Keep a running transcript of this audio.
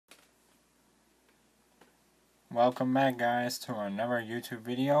Welcome back, guys, to another YouTube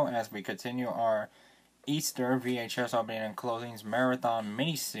video as we continue our Easter VHS opening and closings marathon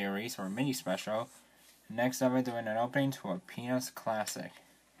mini-series or mini-special. Next up, we're doing an opening to a Peanuts classic.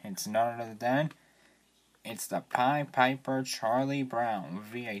 It's none other than, it's the Pied Piper Charlie Brown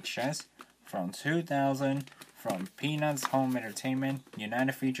VHS from 2000 from Peanuts Home Entertainment,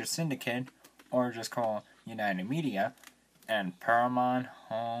 United Feature Syndicate, or just called United Media, and Paramount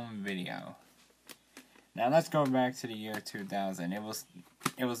Home Video. Now let's go back to the year 2000. It was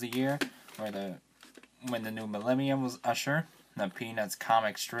the year where when the new millennium was ushered. The Peanuts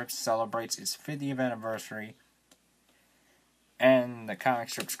comic strip celebrates its 50th anniversary, and the comic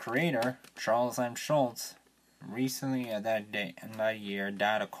strip's creator, Charles M. Schulz, recently at that year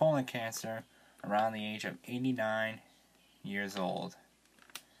died of colon cancer around the age of 89 years old,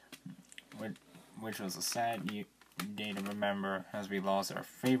 which was a sad day to remember as we lost our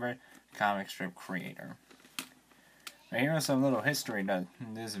favorite comic strip creator. Now here is some little history that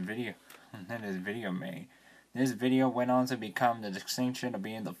this video made. This video went on to become the distinction of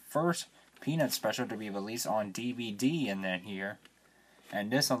being the first Peanuts special to be released on DVD in that year,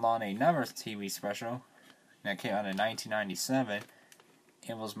 and this along another TV special that came out in 1997.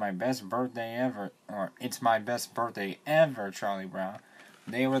 It was my best birthday ever, or it's my best birthday ever, Charlie Brown.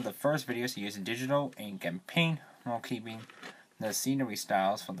 They were the first videos to use digital ink and paint while keeping the scenery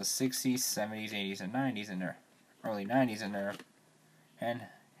styles from the 60s, 70s, 80s, and 90s in their early 90s in their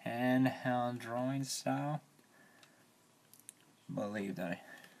handheld drawing style. Believe that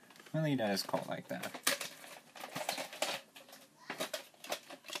it's called like that.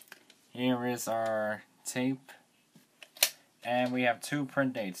 Here is our tape, and we have two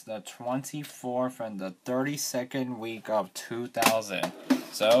print dates: the 24th and the 32nd week of 2000.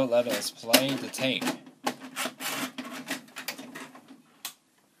 So let us play the tape.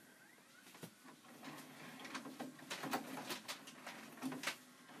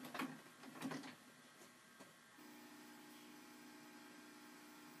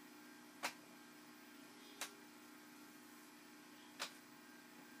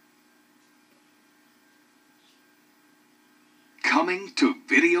 Coming to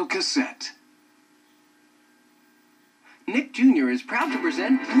Videocassette. Nick Jr. is proud to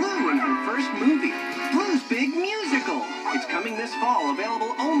present Blue in her first movie, Blue's Big Musical. It's coming this fall,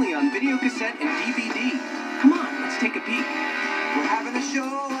 available only on Videocassette and DVD. Come on, let's take a peek. We're having a show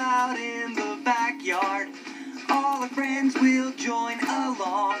out in the backyard. All our friends will join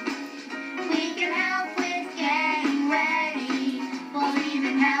along. We can help with getting ready. We'll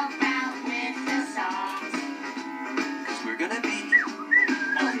even help out with the songs. 'Cause we're gonna be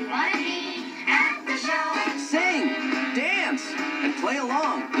What we wanna be at the show. sing, dance, and play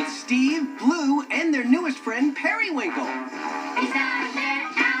along with Steve, Blue, and their newest friend, Periwinkle. He's gotta get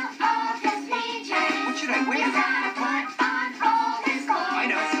out of his PJs. What should I wear? He's gotta put on all his clothes. I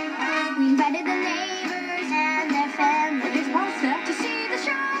know. We invited the neighbors and their families. It's all set to see the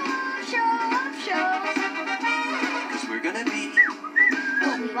show of shows. 'Cause we're gonna be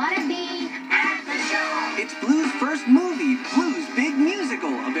What we wanna be at the show. It's Blue's first movie, Blue's Big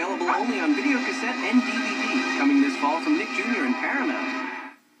Musical, available only on Videocassette and DVD, coming this fall from Nick Jr. and Paramount.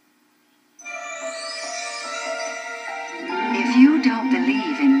 If you don't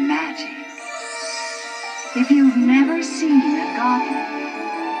believe in magic, if you've never seen a goblin,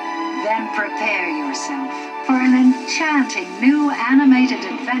 then prepare yourself for an enchanting new animated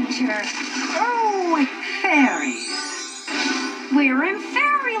adventure with fairies. We're in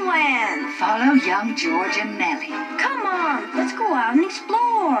Fairyland! Follow young George and Nellie. Come on, let's go out and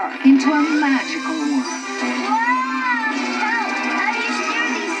explore. Into a magical world. Wow! How do you steer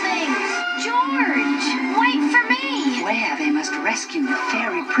these things? George, wait for me! Where they must rescue the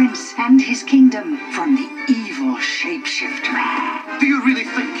fairy prince and his kingdom from the evil shapeshifter. Do you really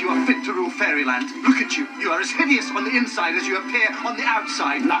think you are fit to rule Fairyland? Look at you. You are as hideous on the inside as you appear on the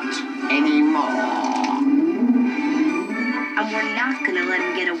outside. Not anymore. And we're not gonna let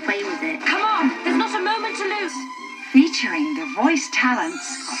him get away with it. Come on, there's not a moment to lose. Featuring the voice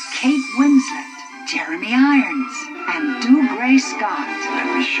talents of Kate Winslet, Jeremy Irons, and Dougray Scott. Let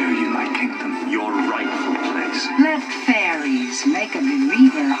me show you my kingdom, your rightful place. Let fairies make a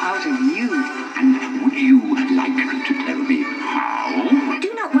believer out of you. And would you like to tell me how?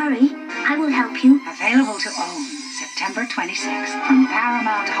 Do not worry, I will help you. Available to own September 26th from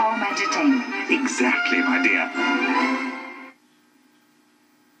Paramount Home Entertainment. Exactly, my dear.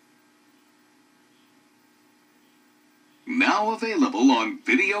 Now available on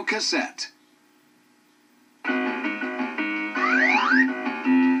Videocassette. You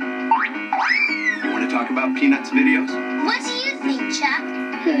want to talk about Peanuts videos? What do you think, Chuck?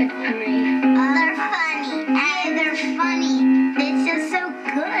 Good, Henry. They're funny.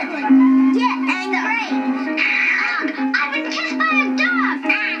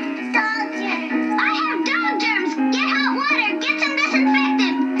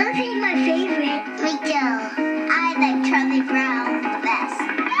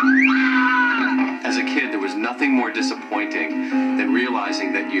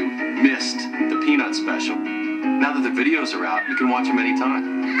 now that the videos are out, you can watch them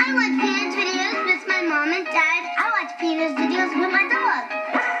anytime. I watch Peanuts videos with my mom and dad. I watch Peanuts videos with my dog.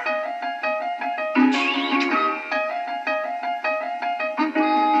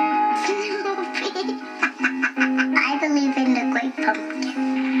 I believe in the Great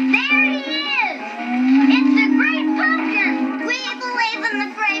Pumpkin. There he is! It's the Great Pumpkin! We believe in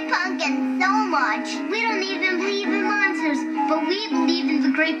the Great Pumpkin so much. We don't even believe in monsters, but we believe in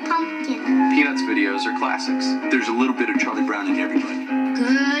the Great Pumpkin. Peanuts videos are classics. There's a little bit of Charlie Brown in everybody.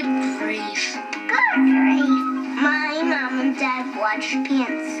 Good grief. Good grief. My mom and dad watched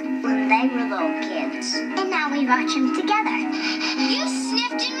Peanuts when they were little kids. And now we watch them together. You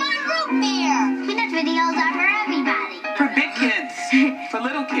sniffed in my root beer! Peanut videos are for everybody. For big kids. For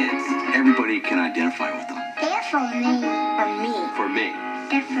little kids. Everybody can identify with them. They're for me. For me. For me.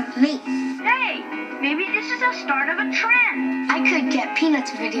 They're for me. Hey, maybe this is the start of a trend. I could get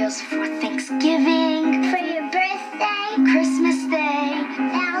Peanuts videos for Thanksgiving, for your birthday, Christmas Day,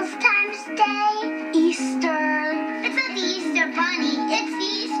 Valentine's Day, Easter. It's not the Easter Bunny, it's the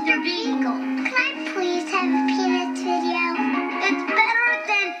Easter Beagle. Can I please have a Peanuts video? It's better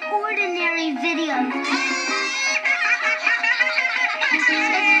than ordinary videos. It's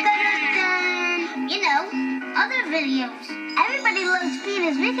better than, other videos. Everybody loves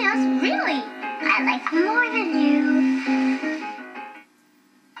Peanuts videos, really. I like them more than you.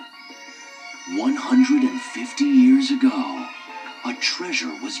 150 years ago, a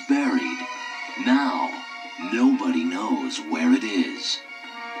treasure was buried. Now, nobody knows where it is,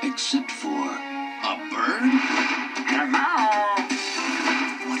 except for a bird. Hello.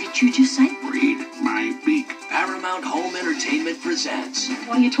 What did you just say? Read my beak. Paramount Home Entertainment presents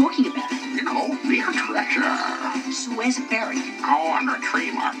What are you talking about? You know, be a treasure. So where's it buried? Oh, under a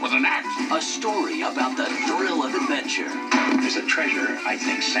tree marked with an axe. a story about the thrill of adventure. There's a treasure I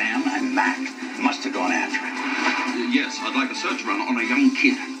think Sam and Mac must have gone after it. Yes, I'd like a search run on a young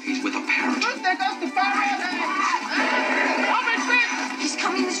kid. He's with a parrot. There goes the parrot! He's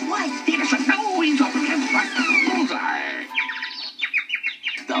coming this way. Peterson, no, he's over him. Bullseye.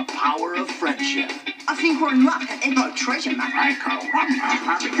 The power of friendship. I think we're in luck. It's a treasure map. I call be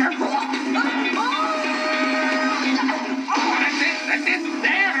careful. Oh, that's it.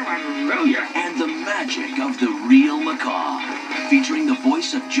 There, hallelujah. And the magic of the real Macaw. Featuring the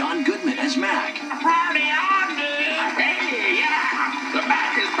voice of John Goodman as Mac. Party on, dude. Hey, yeah. The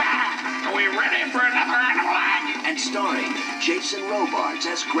Mac is back. Are we ready for another animal act? And starring Jason Robards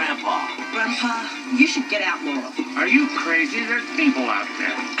as Grandpa. Grandpa, you should get out more often. Are you crazy? There's people out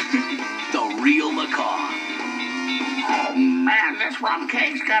there. The real Macaw. Oh, man, this rum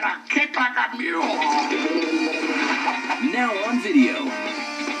cake's got a kick like a mule. Now on video.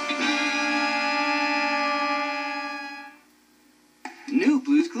 New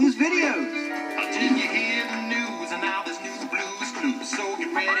Blue's Clues videos. Did you hear the news? And now there's new Blue's Clues. So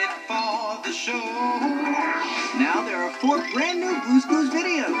get ready for the show. Now there are 4 brand new Blue's Clues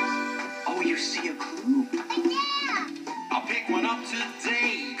videos. Oh, you see a clue? I'll pick one up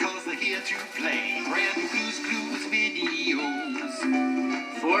today, cause they're here to play. Brand new Blue's Clues videos.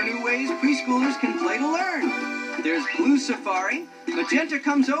 4 new ways preschoolers can play to learn. There's Blue's Safari, Magenta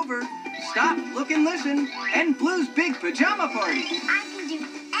Comes Over, Stop, Look and Listen, and Blue's Big Pajama Party. I can do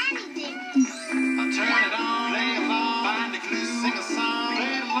anything. I'll turn it on, play along, find a clue, sing a song,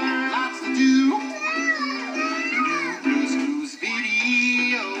 play to learn, lots to do. New Blue's Clues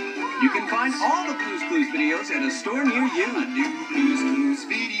video. You can find all the Blue's Clues videos at a store near you. New Blue's Clues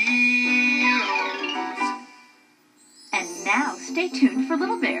videos. And now, stay tuned for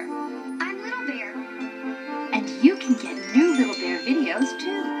Little Bear. I'm Little Bear. And you can get new Little Bear videos,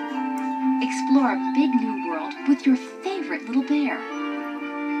 too. Explore a big new world with your favorite little bear.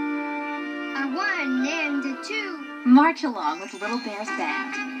 A 1 and a 2. March along with Little Bear's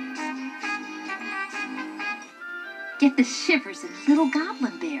band. Get the shivers in Little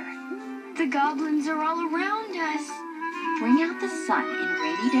Goblin Bear. The goblins are all around us. Bring out the sun in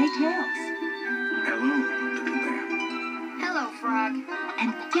Rainy Day Tales. Hello, little bear. Hello, Frog.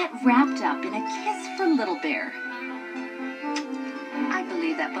 And get wrapped up in a kiss for Little Bear. I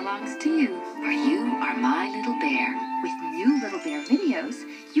believe that belongs to you, for you are my little bear. With new Little Bear videos,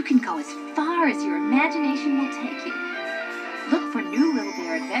 you can go as far as your imagination will take you. Look for new Little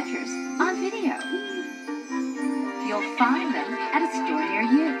Bear adventures on video. You'll find them at a store near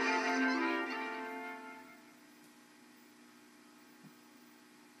you.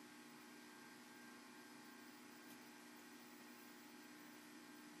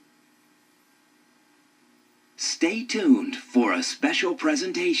 Stay tuned for a special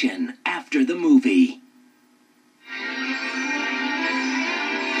presentation after the movie.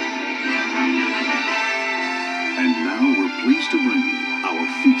 And pleased to bring you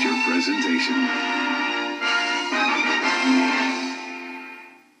our feature presentation.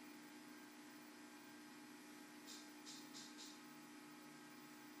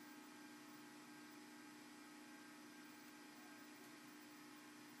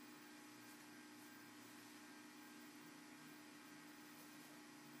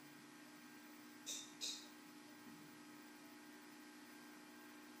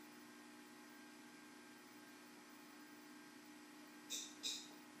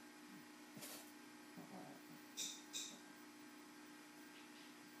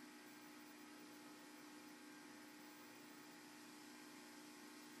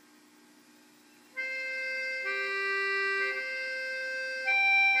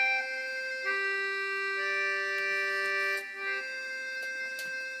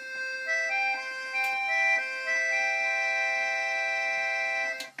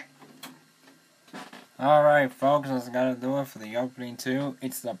 Alright folks, that's gotta do it for the opening too.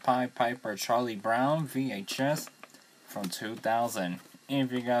 It's the Pied Piper Charlie Brown VHS from 2000.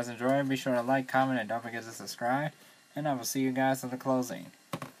 If you guys enjoyed, be sure to like, comment, and don't forget to subscribe. And I will see you guys at the closing.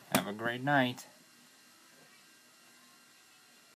 Have a great night.